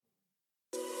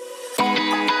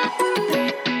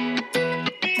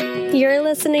You're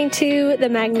listening to the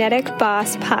Magnetic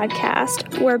Boss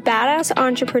Podcast, where badass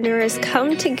entrepreneurs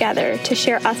come together to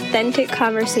share authentic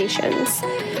conversations.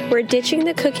 We're ditching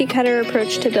the cookie-cutter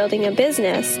approach to building a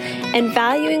business and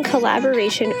valuing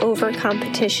collaboration over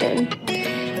competition.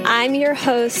 I'm your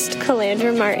host,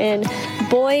 Calandra Martin,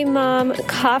 boy mom,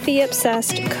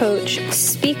 coffee-obsessed coach,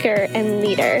 speaker, and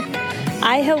leader.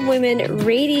 I help women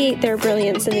radiate their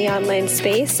brilliance in the online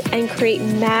space and create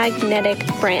magnetic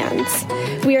brands.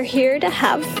 We are here to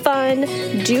have fun,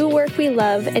 do work we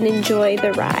love, and enjoy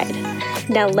the ride.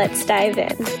 Now let's dive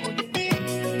in.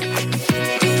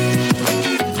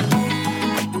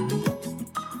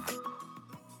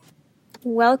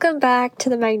 Welcome back to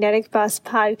the Magnetic Boss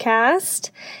Podcast.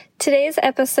 Today's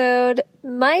episode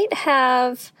might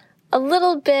have a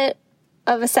little bit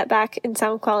of a setback in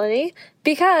sound quality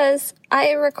because I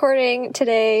am recording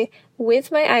today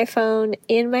with my iPhone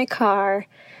in my car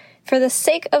for the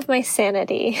sake of my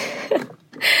sanity.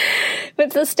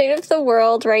 With the state of the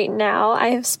world right now, I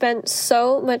have spent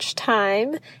so much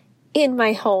time in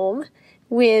my home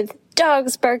with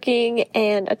dogs barking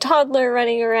and a toddler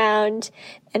running around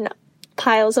and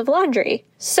piles of laundry.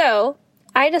 So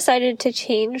I decided to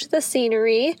change the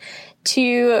scenery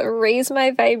to raise my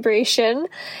vibration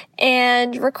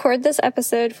and record this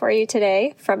episode for you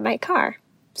today from my car.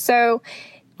 So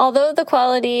although the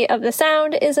quality of the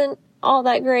sound isn't all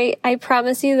that great, I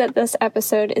promise you that this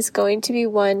episode is going to be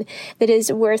one that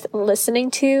is worth listening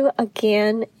to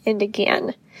again and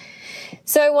again.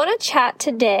 So I want to chat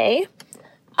today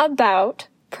about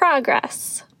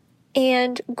progress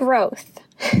and growth.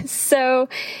 So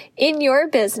in your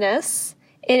business,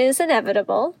 it is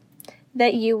inevitable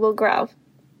that you will grow.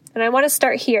 And I want to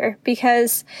start here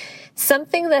because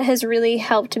something that has really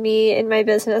helped me in my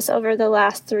business over the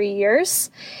last 3 years,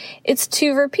 it's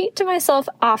to repeat to myself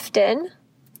often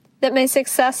that my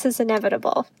success is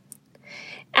inevitable.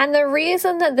 And the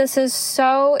reason that this is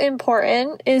so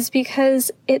important is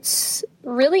because it's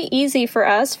really easy for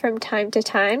us from time to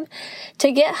time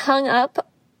to get hung up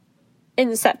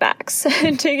in setbacks,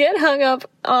 to get hung up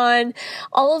on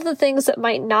all of the things that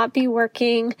might not be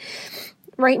working.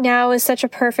 Right now is such a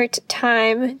perfect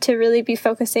time to really be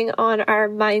focusing on our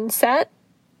mindset.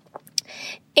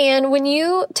 And when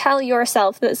you tell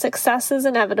yourself that success is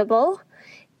inevitable,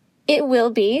 it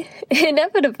will be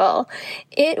inevitable.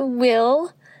 It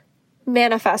will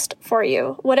manifest for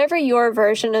you. Whatever your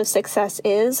version of success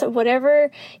is,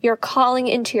 whatever you're calling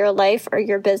into your life or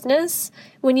your business,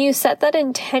 when you set that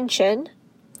intention,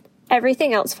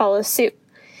 everything else follows suit.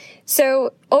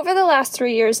 So over the last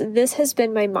 3 years, this has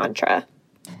been my mantra.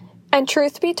 And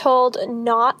truth be told,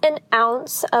 not an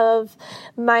ounce of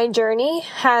my journey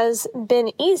has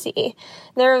been easy.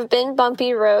 There have been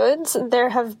bumpy roads. There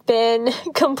have been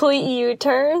complete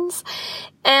U-turns.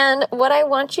 And what I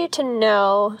want you to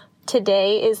know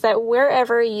today is that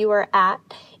wherever you are at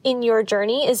in your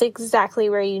journey is exactly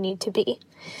where you need to be.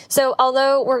 So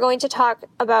although we're going to talk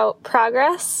about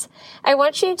progress, I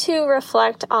want you to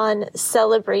reflect on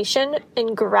celebration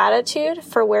and gratitude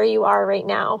for where you are right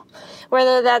now.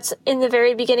 Whether that's in the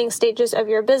very beginning stages of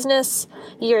your business,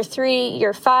 year 3,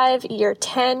 year 5, year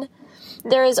 10,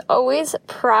 there is always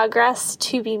progress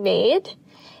to be made.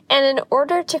 And in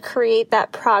order to create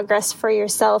that progress for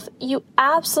yourself, you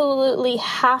absolutely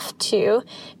have to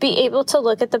be able to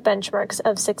look at the benchmarks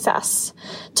of success,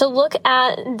 to look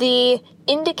at the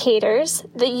indicators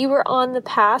that you are on the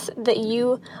path that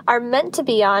you are meant to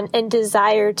be on and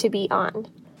desire to be on.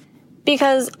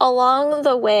 Because along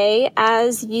the way,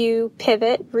 as you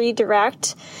pivot,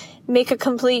 redirect, make a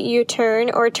complete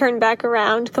U-turn or turn back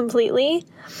around completely,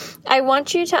 I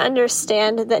want you to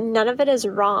understand that none of it is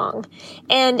wrong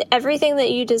and everything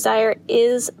that you desire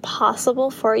is possible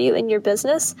for you in your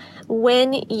business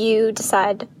when you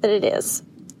decide that it is.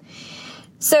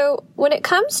 So when it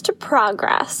comes to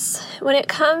progress, when it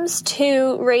comes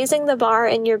to raising the bar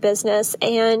in your business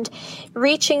and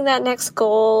reaching that next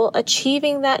goal,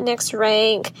 achieving that next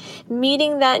rank,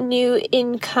 meeting that new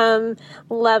income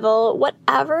level,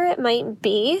 whatever it might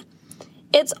be,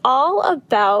 it's all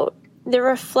about the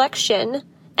reflection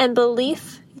and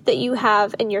belief that you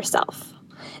have in yourself.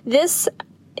 This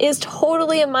is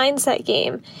totally a mindset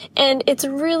game, and it's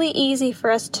really easy for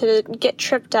us to get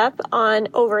tripped up on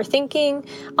overthinking,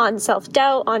 on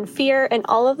self-doubt, on fear, and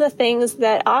all of the things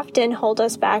that often hold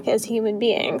us back as human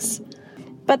beings.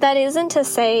 But that isn't to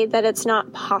say that it's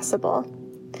not possible.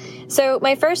 So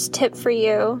my first tip for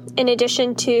you, in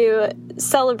addition to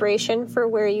celebration for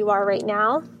where you are right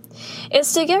now,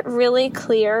 is to get really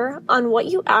clear on what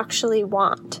you actually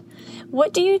want.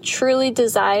 What do you truly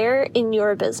desire in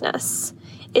your business?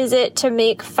 Is it to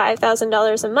make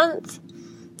 $5,000 a month?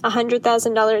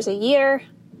 $100,000 a year?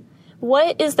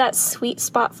 What is that sweet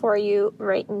spot for you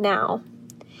right now?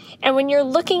 And when you're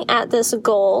looking at this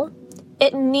goal,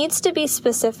 it needs to be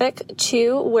specific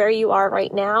to where you are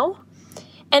right now.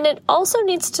 And it also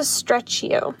needs to stretch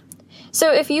you.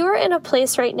 So if you are in a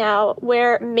place right now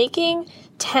where making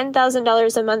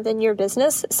 $10,000 a month in your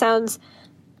business sounds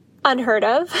unheard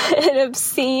of and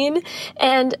obscene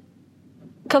and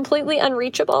completely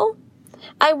unreachable,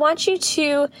 I want you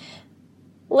to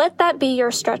let that be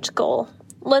your stretch goal.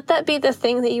 Let that be the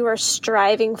thing that you are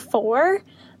striving for,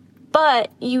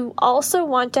 but you also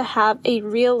want to have a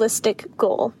realistic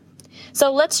goal.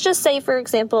 So let's just say, for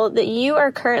example, that you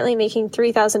are currently making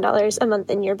 $3,000 a month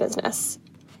in your business.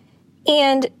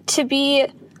 And to be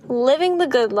living the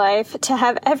good life, to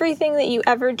have everything that you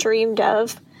ever dreamed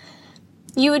of,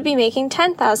 you would be making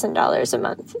 $10,000 a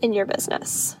month in your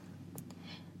business.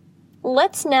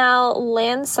 Let's now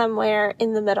land somewhere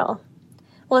in the middle.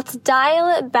 Let's dial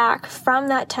it back from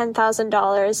that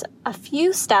 $10,000 a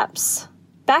few steps,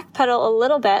 backpedal a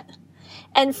little bit,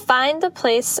 and find the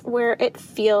place where it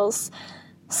feels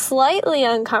slightly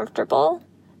uncomfortable,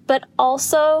 but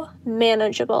also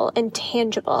manageable and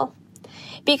tangible.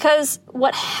 Because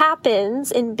what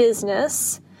happens in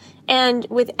business, and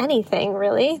with anything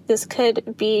really, this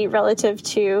could be relative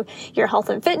to your health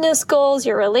and fitness goals,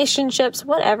 your relationships,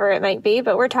 whatever it might be,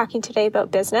 but we're talking today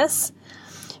about business.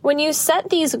 When you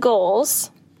set these goals,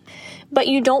 but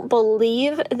you don't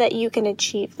believe that you can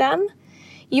achieve them,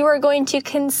 you are going to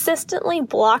consistently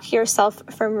block yourself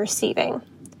from receiving.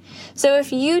 So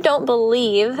if you don't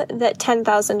believe that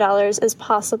 $10,000 is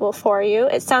possible for you,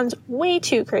 it sounds way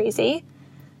too crazy,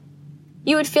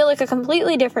 you would feel like a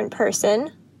completely different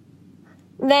person,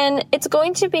 then it's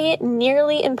going to be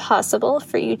nearly impossible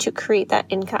for you to create that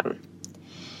income.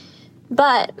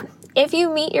 But if you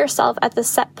meet yourself at the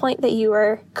set point that you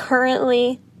are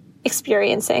currently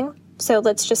experiencing, so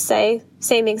let's just say,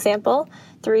 same example,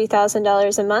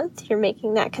 $3,000 a month, you're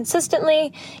making that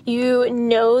consistently, you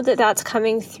know that that's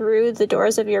coming through the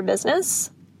doors of your business,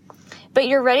 but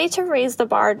you're ready to raise the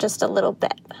bar just a little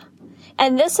bit.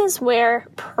 And this is where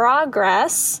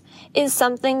progress is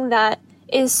something that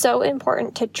is so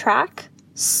important to track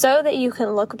so that you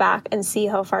can look back and see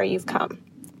how far you've come.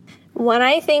 When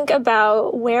I think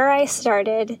about where I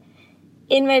started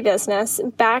in my business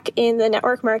back in the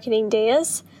network marketing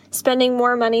days, spending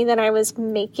more money than I was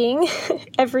making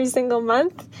every single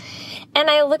month, and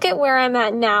I look at where I'm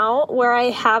at now, where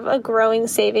I have a growing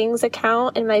savings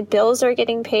account and my bills are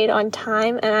getting paid on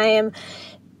time and I am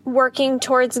working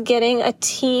towards getting a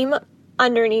team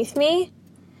underneath me,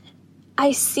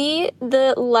 I see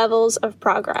the levels of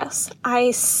progress.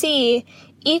 I see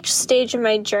each stage of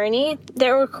my journey that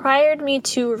required me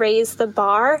to raise the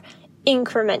bar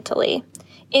incrementally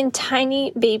in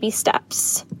tiny baby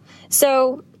steps.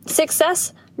 So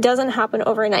success doesn't happen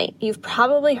overnight. You've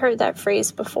probably heard that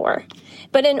phrase before.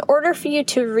 But in order for you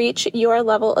to reach your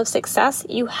level of success,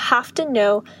 you have to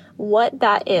know what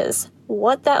that is,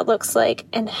 what that looks like,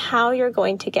 and how you're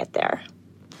going to get there.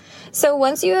 So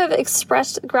once you have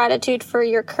expressed gratitude for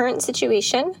your current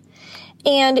situation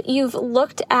and you've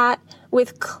looked at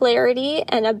with clarity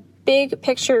and a big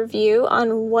picture view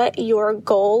on what your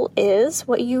goal is,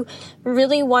 what you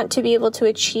really want to be able to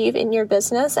achieve in your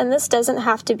business, and this doesn't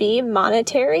have to be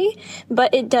monetary,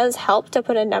 but it does help to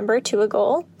put a number to a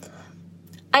goal,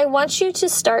 I want you to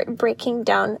start breaking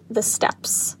down the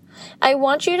steps. I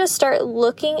want you to start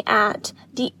looking at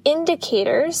the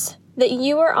indicators that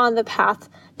you are on the path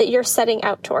that you're setting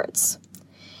out towards.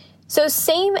 So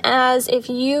same as if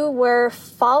you were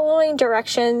following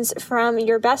directions from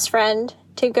your best friend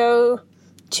to go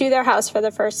to their house for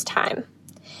the first time,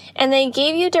 and they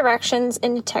gave you directions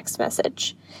in a text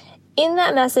message. In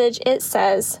that message, it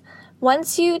says,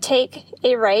 once you take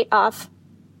a right off,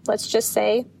 let's just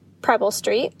say Preble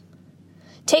Street,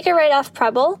 take a right off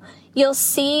Preble, you'll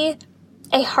see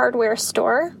a hardware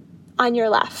store on your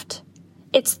left.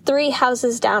 It's 3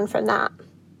 houses down from that.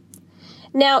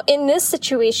 Now, in this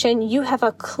situation, you have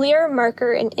a clear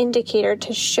marker and indicator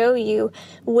to show you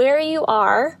where you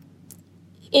are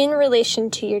in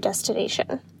relation to your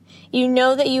destination. You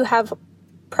know that you have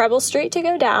Preble Street to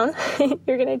go down.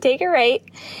 You're going to take a right,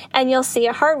 and you'll see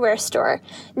a hardware store.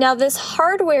 Now, this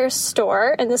hardware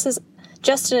store, and this is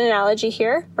just an analogy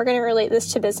here, we're going to relate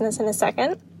this to business in a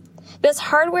second. This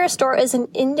hardware store is an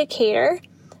indicator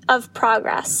of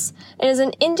progress. It is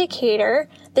an indicator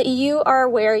that you are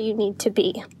where you need to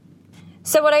be.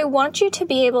 So what I want you to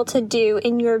be able to do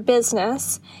in your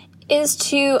business is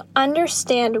to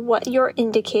understand what your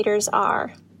indicators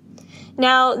are.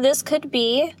 Now, this could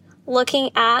be looking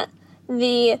at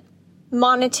the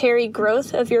monetary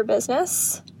growth of your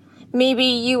business. Maybe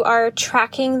you are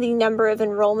tracking the number of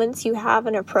enrollments you have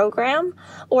in a program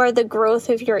or the growth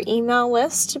of your email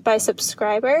list by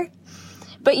subscriber.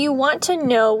 But you want to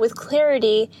know with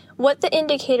clarity what the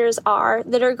indicators are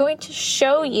that are going to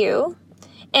show you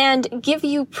and give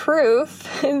you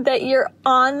proof that you're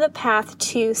on the path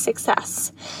to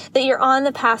success, that you're on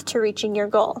the path to reaching your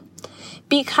goal.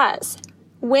 Because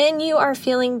when you are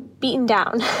feeling beaten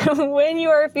down, when you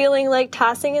are feeling like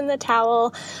tossing in the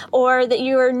towel, or that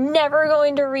you are never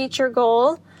going to reach your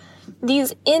goal,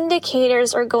 these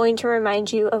indicators are going to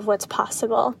remind you of what's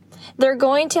possible. They're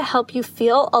going to help you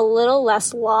feel a little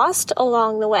less lost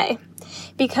along the way,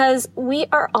 because we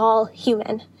are all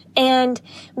human. And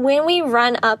when we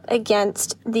run up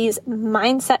against these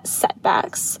mindset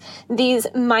setbacks, these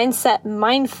mindset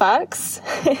mindfucks,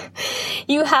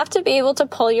 you have to be able to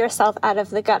pull yourself out of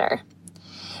the gutter.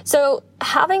 So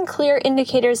having clear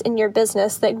indicators in your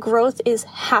business that growth is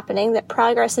happening, that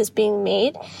progress is being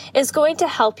made, is going to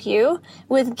help you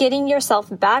with getting yourself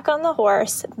back on the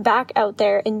horse, back out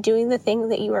there and doing the thing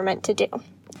that you were meant to do.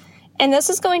 And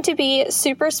this is going to be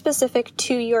super specific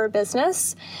to your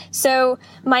business. So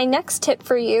my next tip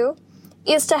for you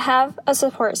is to have a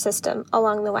support system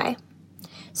along the way.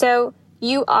 So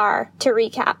you are, to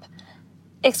recap,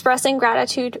 expressing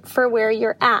gratitude for where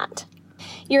you're at.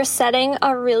 You're setting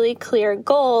a really clear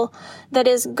goal that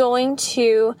is going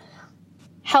to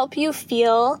help you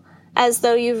feel as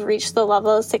though you've reached the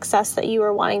level of success that you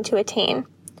were wanting to attain.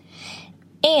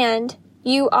 And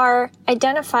you are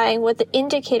identifying what the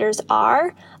indicators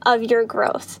are of your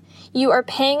growth. You are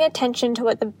paying attention to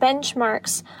what the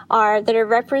benchmarks are that are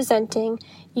representing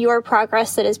your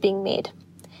progress that is being made.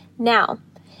 Now,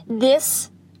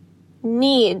 this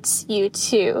needs you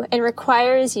to and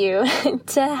requires you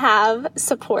to have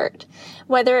support,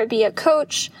 whether it be a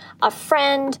coach, a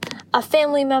friend, a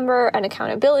family member, an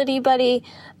accountability buddy,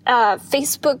 a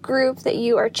Facebook group that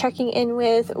you are checking in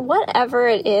with, whatever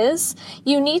it is.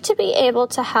 You need to be able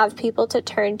to have people to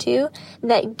turn to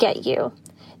that get you,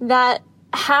 that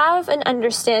have an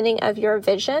understanding of your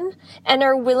vision and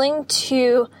are willing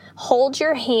to hold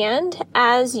your hand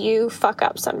as you fuck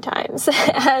up sometimes,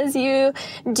 as you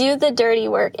do the dirty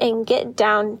work and get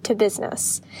down to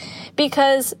business.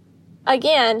 Because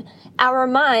again, our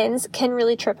minds can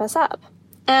really trip us up.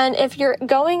 And if you're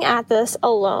going at this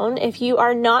alone, if you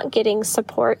are not getting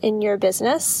support in your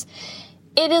business,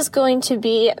 it is going to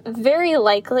be very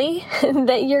likely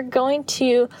that you're going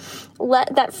to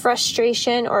let that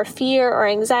frustration or fear or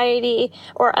anxiety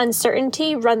or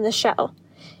uncertainty run the show.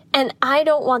 And I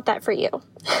don't want that for you.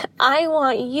 I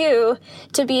want you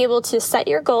to be able to set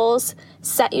your goals,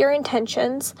 set your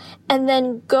intentions, and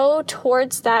then go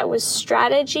towards that with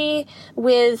strategy,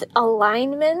 with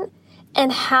alignment,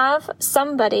 and have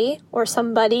somebody or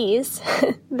somebodies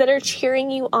that are cheering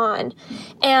you on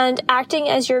and acting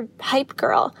as your hype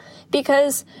girl.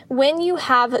 Because when you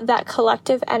have that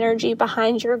collective energy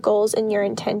behind your goals and your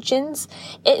intentions,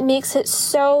 it makes it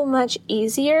so much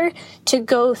easier to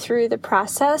go through the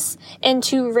process and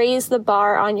to raise the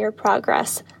bar on your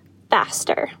progress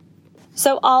faster.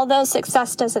 So although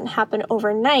success doesn't happen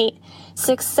overnight,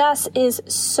 success is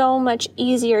so much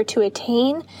easier to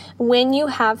attain when you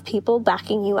have people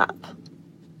backing you up.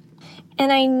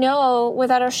 And I know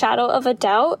without a shadow of a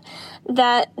doubt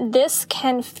that this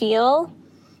can feel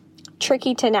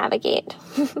tricky to navigate.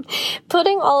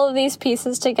 Putting all of these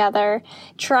pieces together,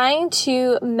 trying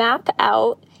to map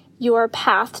out your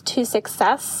path to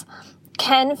success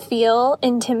can feel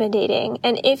intimidating.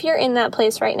 And if you're in that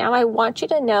place right now, I want you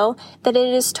to know that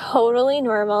it is totally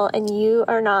normal and you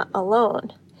are not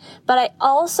alone. But I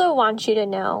also want you to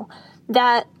know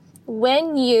that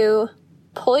when you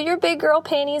pull your big girl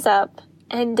panties up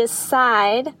and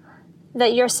decide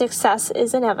that your success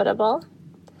is inevitable,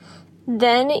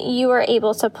 then you are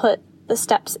able to put the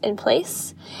steps in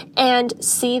place and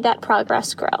see that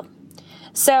progress grow.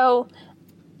 So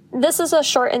this is a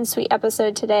short and sweet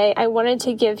episode today. I wanted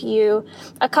to give you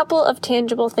a couple of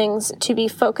tangible things to be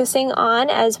focusing on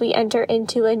as we enter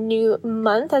into a new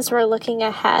month, as we're looking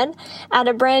ahead at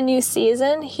a brand new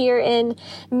season. Here in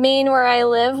Maine, where I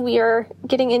live, we are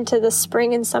getting into the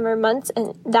spring and summer months,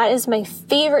 and that is my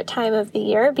favorite time of the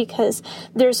year because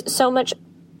there's so much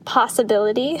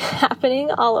possibility happening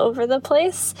all over the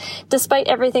place. Despite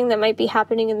everything that might be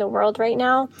happening in the world right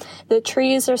now, the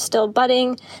trees are still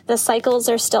budding, the cycles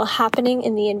are still happening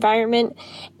in the environment,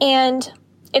 and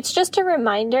it's just a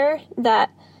reminder that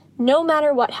no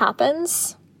matter what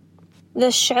happens,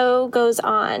 the show goes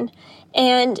on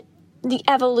and the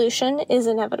evolution is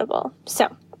inevitable.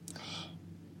 So,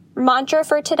 mantra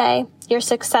for today, your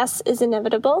success is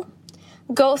inevitable.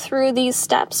 go through these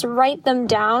steps, write them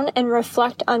down, and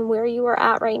reflect on where you are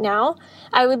at right now.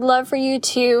 I would love for you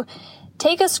to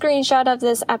take a screenshot of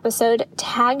this episode,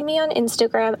 tag me on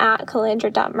Instagram at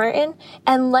calandra.martin,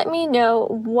 and let me know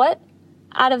what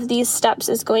out of these steps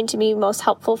is going to be most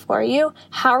helpful for you.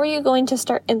 How are you going to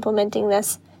start implementing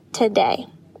this today?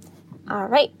 All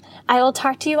right. I will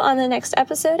talk to you on the next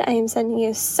episode. I am sending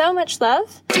you so much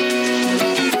love.